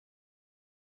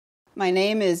My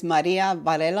name is Maria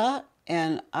Varela,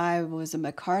 and I was a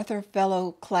MacArthur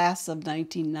Fellow Class of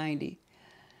 1990.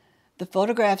 The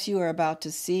photographs you are about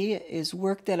to see is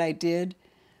work that I did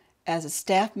as a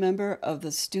staff member of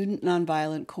the Student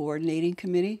Nonviolent Coordinating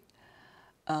Committee.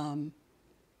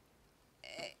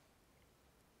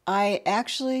 I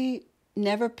actually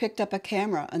never picked up a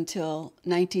camera until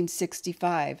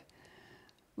 1965,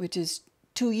 which is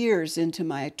 2 years into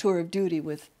my tour of duty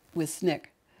with SNCC.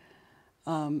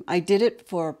 I did it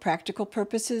for practical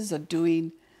purposes of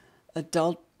doing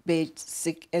adult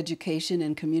basic education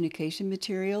and communication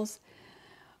materials,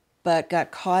 but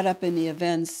got caught up in the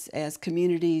events as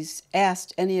communities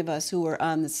asked any of us who were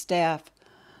on the staff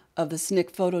of the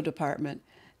SNCC photo department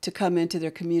to come into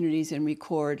their communities and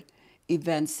record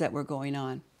events that were going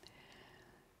on.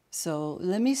 So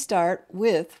let me start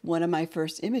with one of my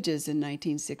first images in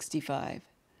 1965.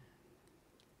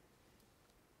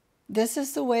 This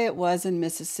is the way it was in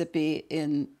Mississippi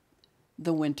in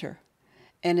the winter.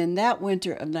 And in that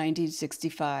winter of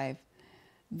 1965,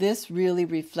 this really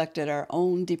reflected our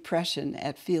own depression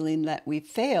at feeling that we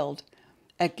failed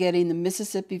at getting the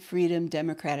Mississippi Freedom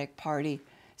Democratic Party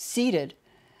seated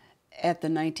at the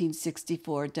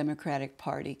 1964 Democratic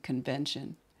Party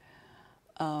convention.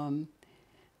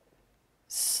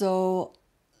 So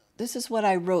this is what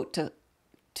I wrote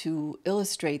to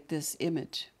illustrate this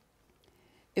image.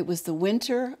 It was the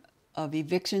winter of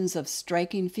evictions of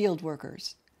striking field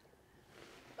workers,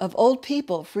 of old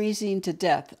people freezing to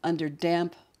death under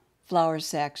damp flour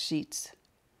sack sheets,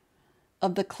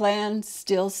 of the Klan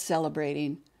still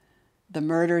celebrating the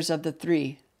murders of the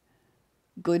three,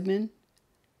 Goodman,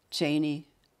 Cheney,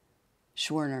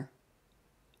 Schwerner.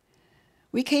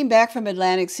 We came back from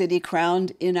Atlantic City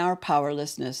crowned in our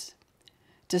powerlessness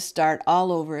to start all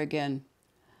over again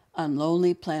on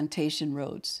lonely plantation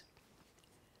roads.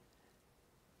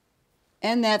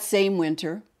 And that same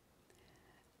winter,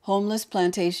 homeless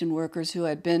plantation workers who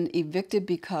had been evicted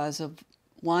because of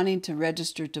wanting to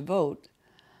register to vote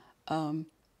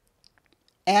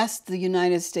asked the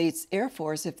United States Air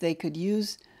Force if they could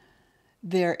use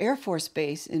their Air Force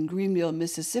base in Greenville,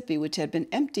 Mississippi, which had been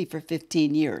empty for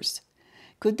 15 years.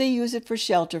 Could they use it for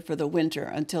shelter for the winter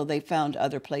until they found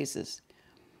other places?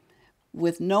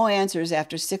 With no answers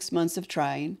after 6 months of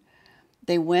trying,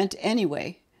 they went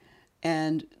anyway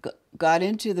and got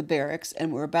into the barracks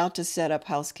and were about to set up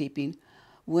housekeeping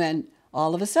when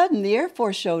all of a sudden the Air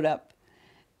Force showed up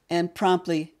and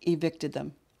promptly evicted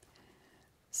them.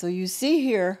 So you see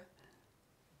here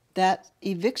that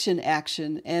eviction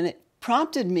action, and it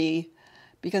prompted me,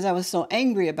 because I was so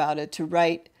angry about it, to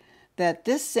write that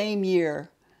this same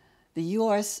year the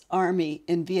U.S. Army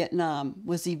in Vietnam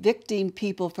was evicting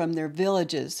people from their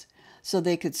villages so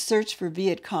they could search for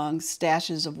Viet Cong's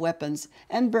stashes of weapons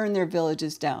and burn their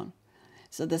villages down.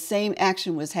 So the same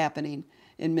action was happening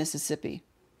in Mississippi.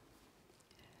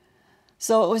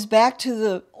 So it was back to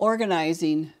the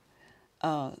organizing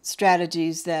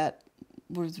strategies that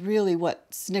was really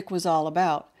what SNCC was all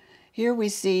about. Here we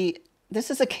see, this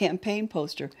is a campaign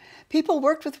poster. People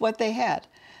worked with what they had.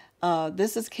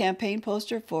 This is a campaign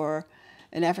poster for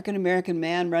an African-American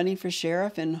man running for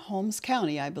sheriff in Holmes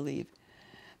County, I believe.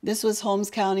 This was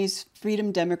Holmes County's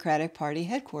Freedom Democratic Party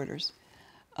headquarters.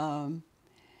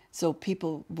 So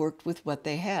people worked with what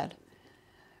they had.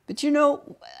 But you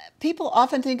know, people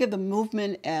often think of the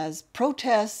movement as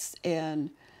protests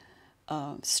and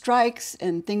strikes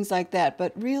and things like that,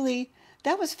 but really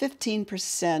that was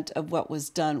 15% of what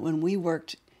was done when we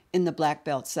worked in the Black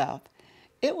Belt South.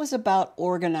 It was about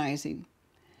organizing.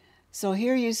 So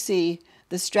here you see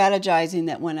the strategizing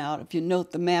that went out. If you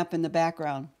note the map in the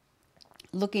background,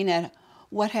 looking at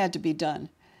what had to be done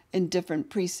in different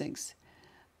precincts.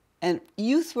 And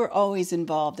youth were always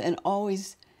involved and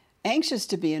always anxious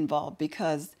to be involved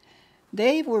because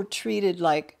they were treated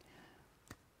like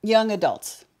young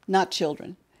adults, not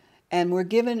children, and were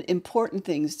given important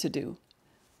things to do.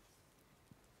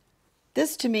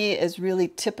 This to me is really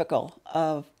typical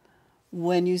of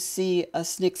when you see a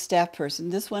SNCC staff person.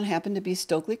 This one happened to be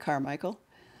Stokely Carmichael.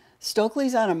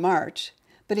 Stokely's on a march,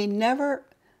 but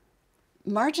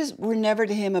marches were never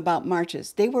to him about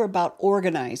marches. They were about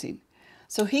organizing.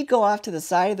 So he'd go off to the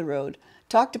side of the road,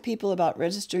 talk to people about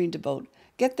registering to vote,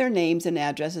 get their names and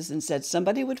addresses, and said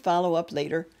somebody would follow up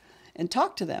later and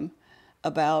talk to them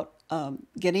about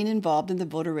getting involved in the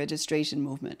voter registration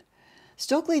movement.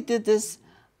 Stokely did this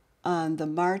on the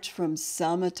march from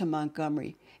Selma to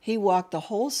Montgomery. He walked the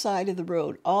whole side of the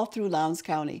road, all through Lowndes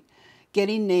County,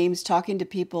 getting names, talking to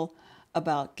people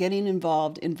about getting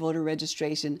involved in voter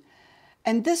registration.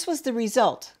 And this was the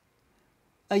result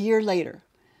a year later,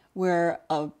 where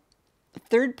a a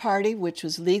third party, which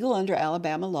was legal under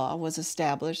Alabama law, was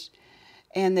established,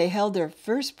 and they held their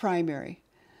first primary.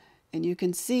 And you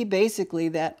can see basically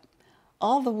that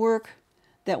all the work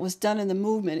that was done in the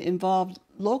movement involved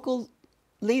local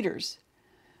leaders,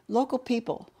 local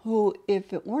people who,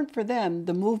 if it weren't for them,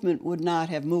 the movement would not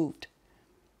have moved.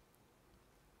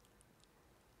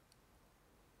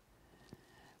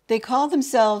 They called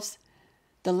themselves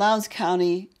the Lowndes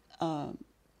County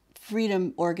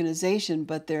Freedom Organization,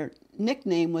 but their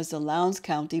nickname was the Lowndes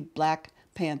County Black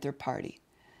Panther Party.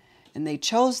 And they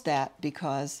chose that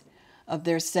because of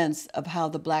their sense of how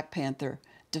the Black Panther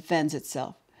defends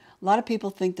itself. A lot of people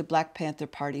think the Black Panther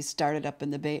Party started up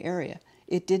in the Bay Area.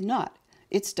 It did not.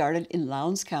 It started in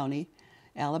Lowndes County,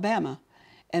 Alabama.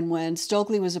 And when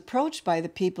Stokely was approached by the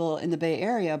people in the Bay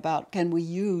Area about, can we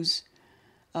use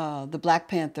the Black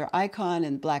Panther icon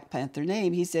and Black Panther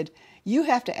name, he said, you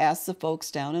have to ask the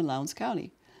folks down in Lowndes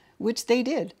County, which they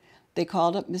did. They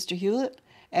called up Mr. Hewlett,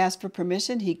 asked for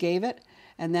permission, he gave it,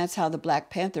 and that's how the Black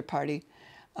Panther Party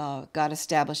got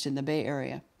established in the Bay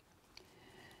Area.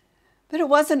 But it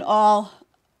wasn't all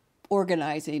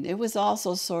organizing. It was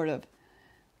also sort of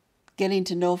getting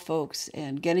to know folks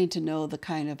and getting to know the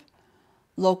kind of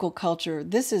local culture.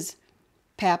 This is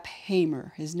Pap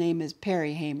Hamer. His name is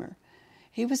Perry Hamer.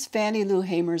 He was Fannie Lou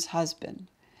Hamer's husband.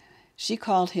 She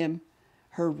called him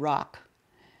her rock.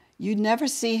 You'd never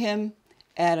see him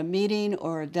at a meeting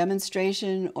or a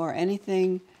demonstration or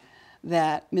anything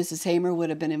that Mrs. Hamer would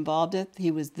have been involved in. He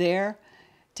was there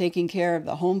taking care of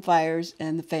the home fires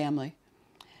and the family.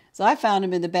 So I found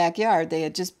him in the backyard. They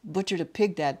had just butchered a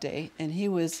pig that day, and he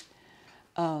was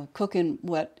cooking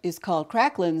what is called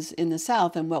cracklins in the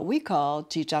South and what we call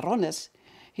chicharrones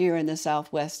here in the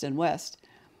Southwest and West.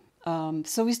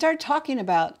 So we started talking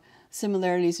about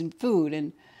similarities in food,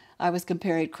 and I was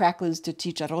comparing cracklins to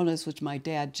chicharrones, which my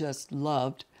dad just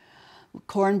loved,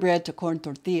 cornbread to corn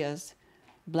tortillas,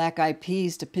 black-eyed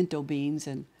peas to pinto beans,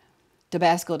 and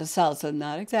Tabasco to salsa.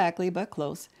 Not exactly, but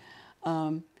close.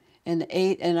 And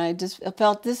I just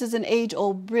felt this is an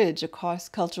age-old bridge across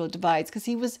cultural divides, because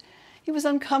he was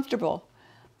uncomfortable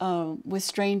with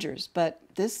strangers, but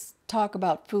this talk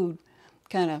about food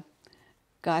kind of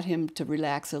got him to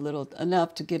relax a little,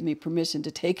 enough to give me permission to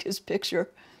take his picture.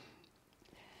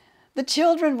 The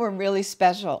children were really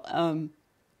special.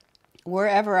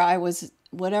 Whatever I was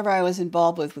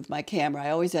involved with my camera,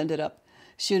 I always ended up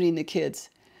shooting the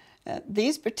kids.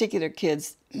 These particular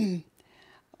kids, they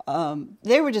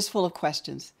were just full of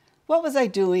questions. What was I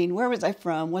doing? Where was I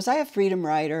from? Was I a freedom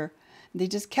rider? They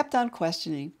just kept on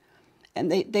questioning.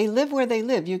 And they live where they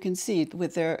live, you can see,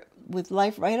 with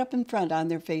life right up in front on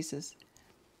their faces.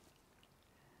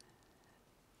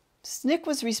 SNCC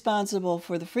was responsible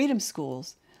for the freedom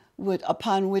schools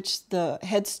upon which the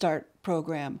Head Start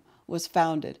program was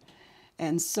founded.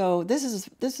 And so this is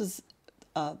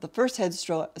the first Head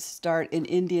Start in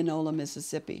Indianola,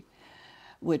 Mississippi,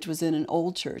 which was in an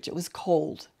old church. It was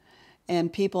cold,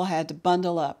 and people had to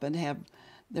bundle up and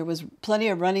there was plenty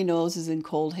of runny noses and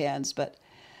cold hands, but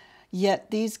yet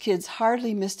these kids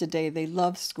hardly missed a day. They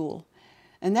loved school.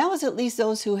 And that was at least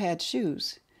those who had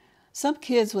shoes. Some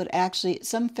kids would actually,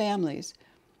 some families,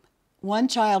 one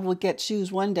child would get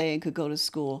shoes one day and could go to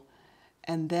school,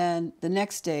 and then the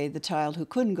next day the child who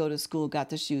couldn't go to school got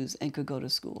the shoes and could go to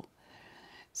school.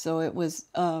 So it was,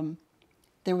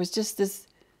 there was just this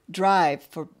drive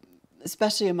for,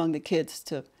 especially among the kids,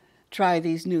 to try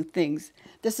these new things.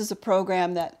 This is a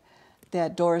program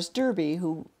that Doris Derby,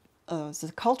 who was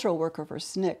a cultural worker for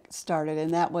SNCC, started,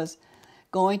 and that was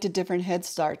going to different Head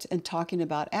Starts and talking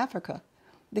about Africa.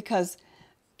 Because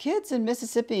kids in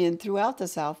Mississippi and throughout the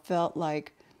South felt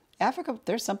like Africa,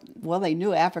 they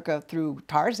knew Africa through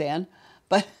Tarzan,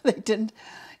 but they didn't,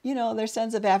 their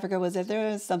sense of Africa was that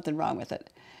there was something wrong with it.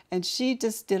 And she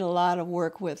just did a lot of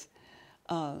work with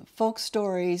folk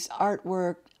stories,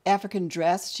 artwork, African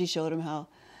dress. She showed them how,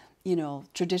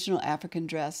 traditional African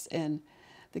dress. And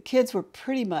the kids were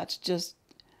pretty much just,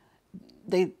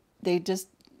 they just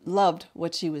loved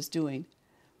what she was doing.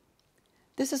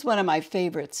 This is one of my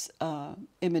favorites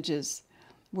images,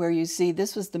 where you see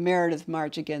this was the Meredith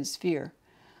March Against Fear.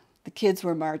 The kids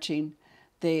were marching.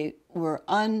 They were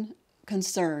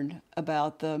unconcerned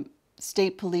about the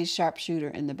state police sharpshooter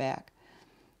in the back.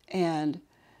 And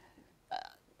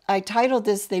I titled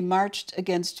this, They Marched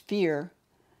Against Fear,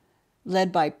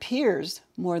 led by peers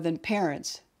more than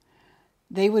parents.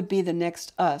 They would be the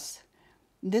next us.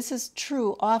 This is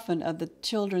true often of the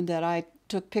children that I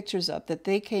took pictures of, that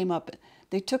they came up,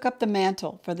 they took up the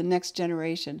mantle for the next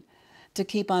generation to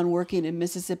keep on working in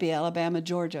Mississippi, Alabama,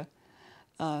 Georgia,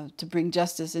 to bring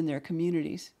justice in their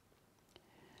communities.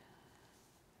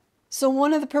 So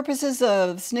one of the purposes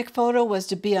of SNCC Photo was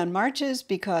to be on marches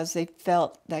because they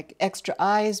felt like extra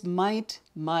eyes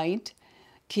might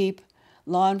keep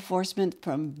law enforcement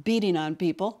from beating on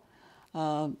people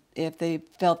if they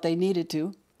felt they needed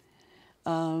to.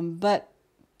 But,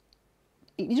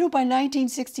 you know, by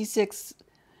 1966,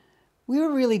 we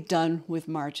were really done with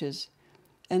marches.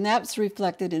 And that's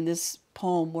reflected in this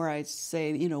poem where I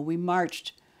say, you know, we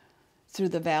marched through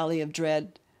the valley of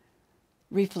dread,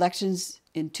 reflections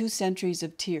in 2 centuries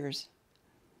of tears,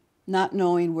 not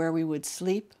knowing where we would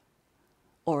sleep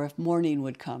or if morning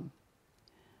would come,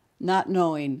 not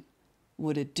knowing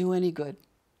would it do any good.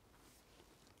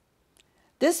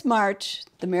 This march,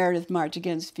 the Meredith March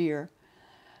Against Fear,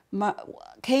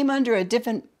 came under a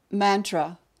different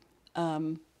mantra.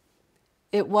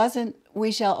 It wasn't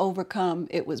 "we shall overcome,"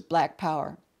 it was Black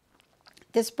Power.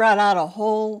 This brought out a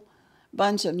whole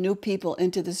bunch of new people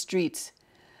into the streets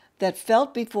that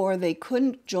felt before they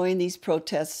couldn't join these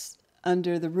protests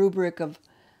under the rubric of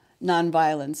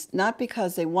nonviolence, not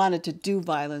because they wanted to do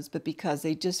violence, but because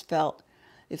they just felt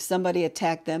if somebody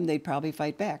attacked them, they'd probably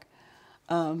fight back.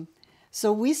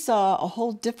 So we saw a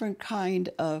whole different kind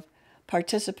of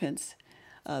participants.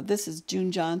 This is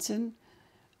June Johnson,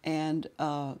 and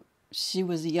she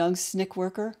was a young SNCC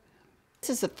worker.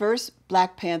 This is the first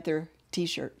Black Panther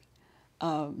t-shirt.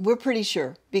 We're pretty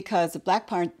sure because the Black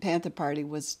Panther Party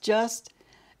was just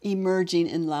emerging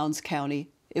in Lowndes County.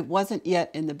 It wasn't yet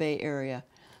in the Bay Area.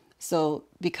 So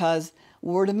because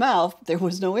word of mouth, there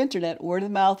was no internet, word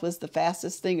of mouth was the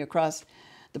fastest thing across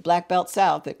the Black Belt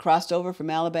South. It crossed over from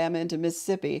Alabama into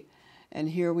Mississippi. And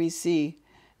here we see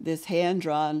this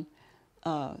hand-drawn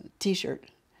t-shirt.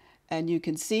 And you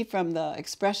can see from the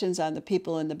expressions on the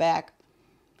people in the back,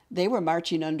 they were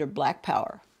marching under Black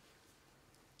Power.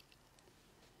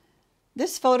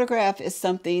 This photograph is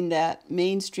something that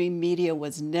mainstream media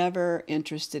was never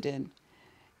interested in.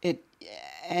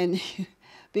 And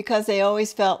because they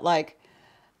always felt like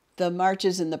the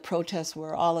marches and the protests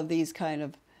were all of these kind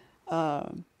of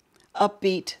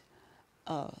upbeat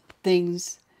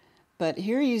things. But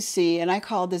here you see, and I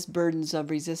call this burdens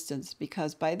of resistance,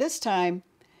 because by this time,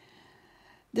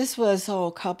 this was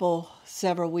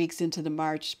several weeks into the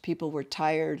march. People were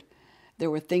tired.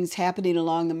 There were things happening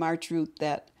along the march route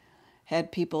that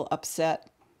had people upset.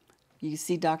 You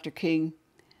see Dr. King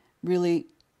really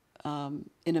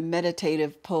in a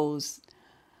meditative pose,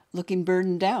 looking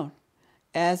burdened down,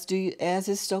 as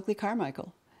is Stokely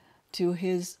Carmichael to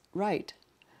his right.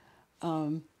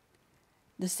 The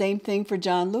same thing for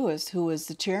John Lewis, who was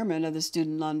the chairman of the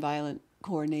Student Nonviolent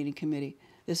Coordinating Committee.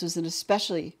 This was an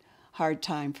especially hard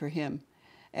time for him,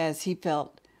 as he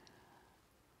felt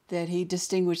that he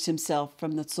distinguished himself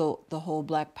from the whole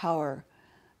Black Power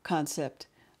concept.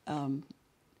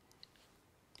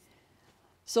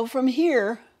 So from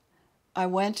here, I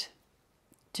went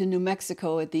to New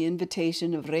Mexico at the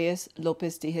invitation of Reyes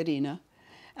Lopez Tijerina.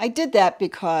 I did that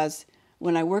because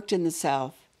when I worked in the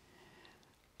South,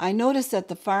 I noticed that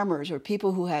the farmers or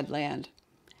people who had land,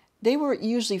 they were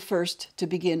usually first to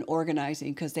begin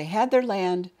organizing because they had their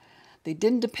land. They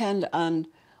didn't depend on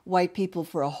white people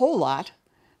for a whole lot.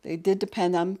 They did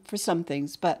depend on for some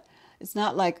things, but it's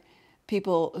not like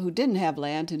people who didn't have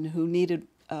land and who needed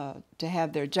to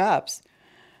have their jobs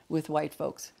with white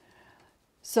folks.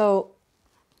 So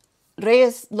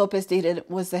Reyes Lopez Tijerina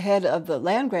was the head of the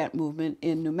land grant movement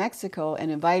in New Mexico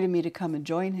and invited me to come and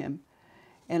join him.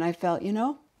 And I felt, you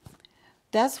know,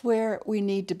 that's where we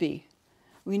need to be.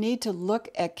 We need to look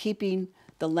at keeping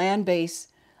the land base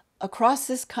across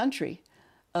this country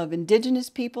of indigenous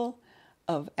people,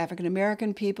 of African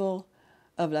American people,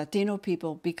 of Latino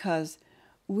people, because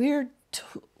we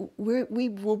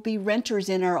will be renters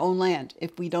in our own land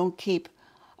if we don't keep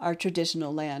our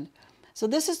traditional land. So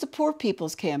this is the Poor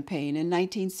People's Campaign in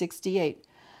 1968.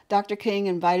 Dr. King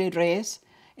invited Reyes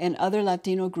and other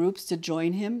Latino groups to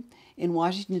join him in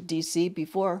Washington, D.C.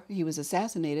 before he was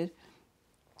assassinated.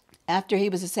 After he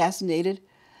was assassinated,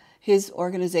 his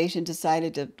organization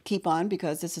decided to keep on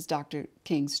because this is Dr.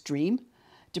 King's dream,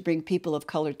 to bring people of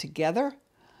color together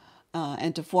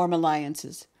and to form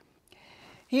alliances.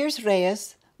 Here's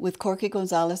Reyes with Corky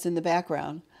Gonzalez in the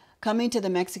background, coming to the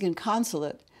Mexican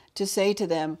consulate to say to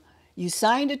them, you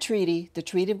signed a treaty, the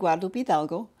Treaty of Guadalupe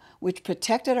Hidalgo, which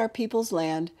protected our people's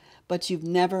land, but you've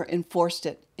never enforced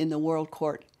it in the World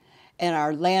Court, and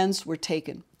our lands were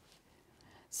taken.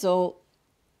 So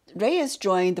Reyes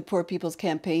joined the Poor People's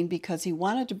Campaign because he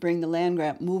wanted to bring the land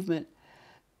grant movement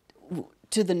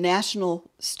to the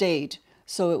national stage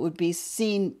so it would be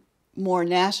seen more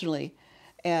nationally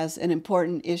as an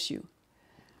important issue.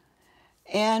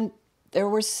 And there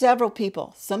were several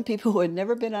people, some people who had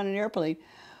never been on an airplane,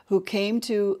 who came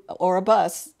to, or a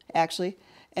bus actually,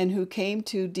 and who came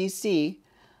to DC.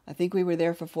 I think we were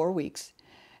there for 4 weeks.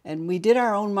 And we did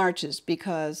our own marches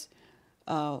because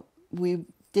we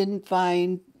didn't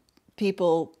find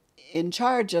people in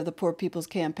charge of the Poor People's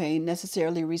Campaign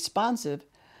necessarily responsive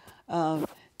to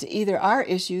either our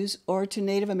issues or to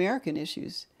Native American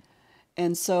issues.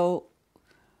 And so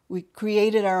we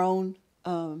created our own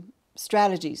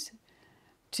strategies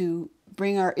to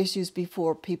bring our issues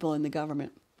before people in the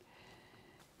government.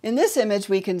 In this image,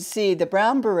 we can see the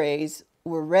Brown Berets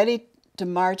were ready to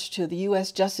march to the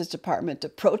U.S. Justice Department to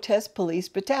protest police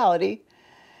brutality,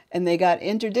 and they got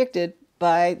interdicted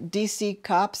by D.C.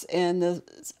 cops and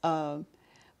the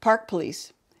park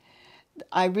police.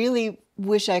 I really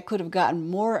wish I could have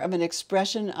gotten more of an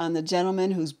expression on the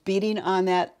gentleman who's beating on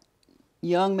that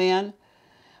young man,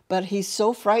 but he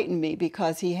so frightened me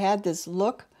because he had this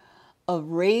look of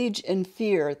rage and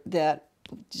fear that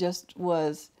just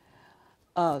was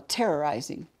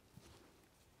terrorizing.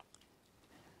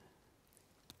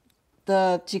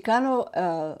 The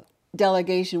Chicano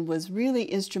delegation was really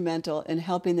instrumental in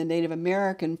helping the Native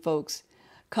American folks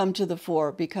come to the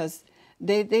fore because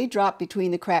they dropped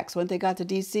between the cracks. When they got to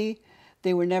D.C.,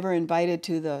 they were never invited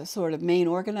to the sort of main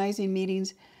organizing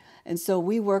meetings. And so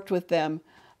we worked with them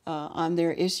on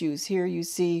their issues. Here you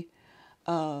see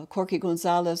Corky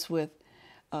Gonzalez with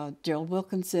Gerald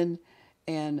Wilkinson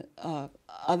and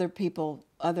other people,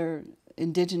 other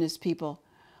indigenous people,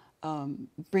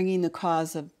 bringing the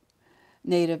cause of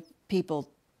Native people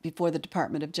before the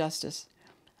Department of Justice.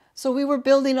 So we were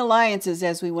building alliances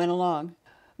as we went along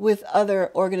with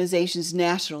other organizations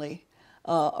nationally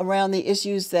around the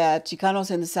issues that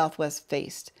Chicanos in the Southwest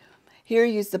faced. Here,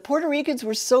 the Puerto Ricans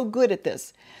were so good at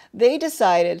this. They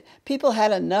decided people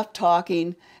had enough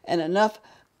talking and enough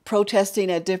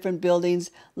protesting at different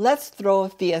buildings. Let's throw a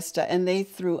fiesta, and they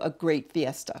threw a great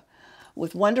fiesta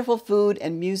with wonderful food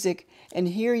and music. And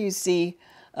here you see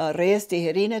Reyes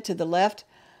Tijerina to the left,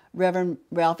 Reverend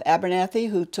Ralph Abernathy,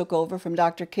 who took over from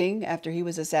Dr. King after he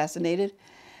was assassinated,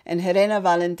 and Helena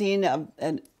Valentin,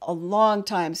 a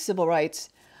long-time civil rights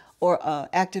or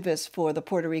activist for the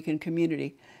Puerto Rican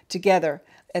community, together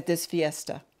at this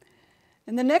fiesta.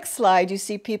 In the next slide, you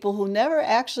see people who never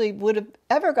actually would have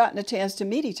ever gotten a chance to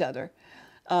meet each other.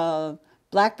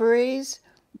 Black Berets,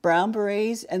 Brown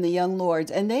Berets, and the Young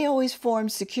Lords, and they always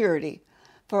formed security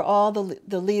for all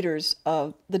the leaders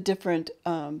of the different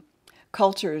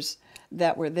cultures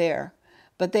that were there.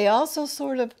 But they also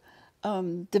sort of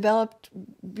developed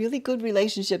really good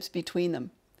relationships between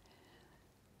them.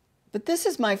 But this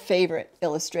is my favorite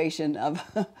illustration of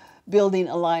building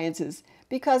alliances,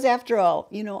 because after all,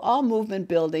 you know, all movement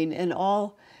building and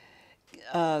all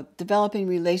developing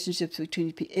relationships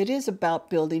between people, it is about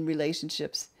building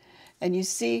relationships. And you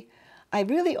see, I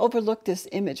really overlooked this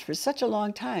image for such a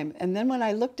long time. And then when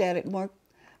I looked at it more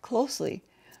closely,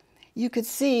 you could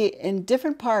see in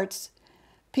different parts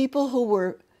people who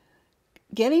were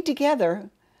getting together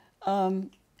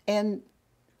and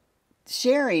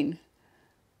sharing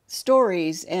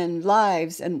stories and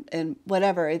lives and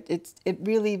whatever. It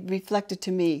really reflected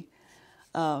to me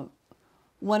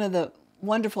one of the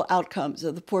wonderful outcomes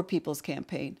of the Poor People's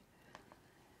Campaign.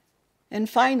 And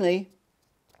finally,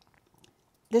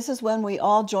 this is when we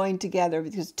all joined together,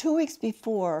 because 2 weeks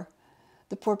before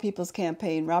the Poor People's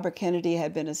Campaign, Robert Kennedy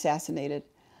had been assassinated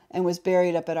and was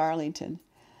buried up at Arlington.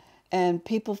 And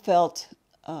people felt,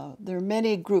 there were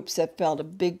many groups that felt a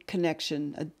big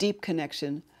connection, a deep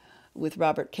connection with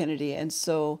Robert Kennedy. And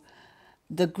so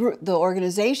the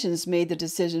organizations made the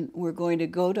decision, we're going to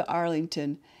go to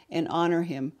Arlington and honor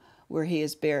him where he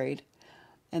is buried.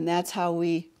 And that's how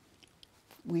we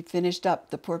finished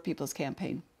up the Poor People's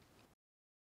Campaign.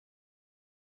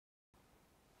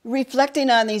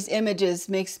 Reflecting on these images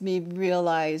makes me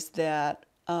realize that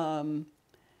they're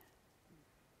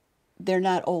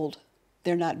not old.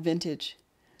 They're not vintage.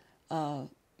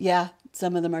 Yeah,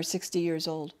 some of them are 60 years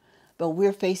old, but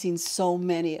we're facing so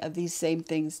many of these same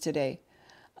things today.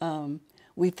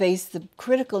 We face the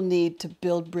critical need to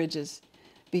build bridges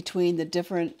between the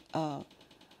different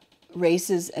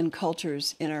races and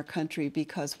cultures in our country,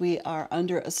 because we are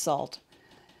under assault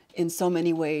in so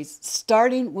many ways,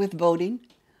 starting with voting,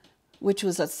 which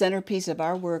was a centerpiece of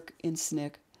our work in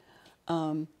SNCC,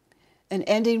 and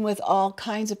ending with all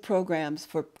kinds of programs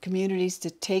for communities to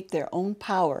take their own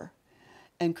power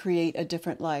and create a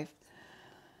different life.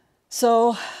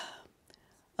 So,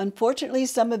 unfortunately,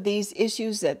 some of these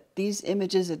issues that these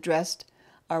images addressed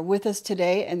are with us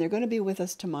today, and they're going to be with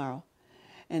us tomorrow.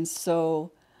 And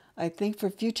so, I think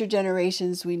for future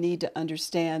generations, we need to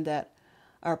understand that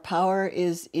our power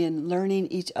is in learning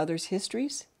each other's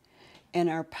histories, and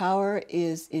our power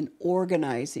is in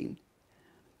organizing,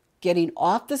 getting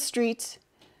off the streets,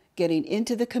 getting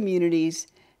into the communities,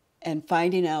 and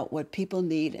finding out what people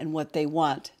need and what they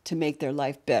want to make their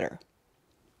life better.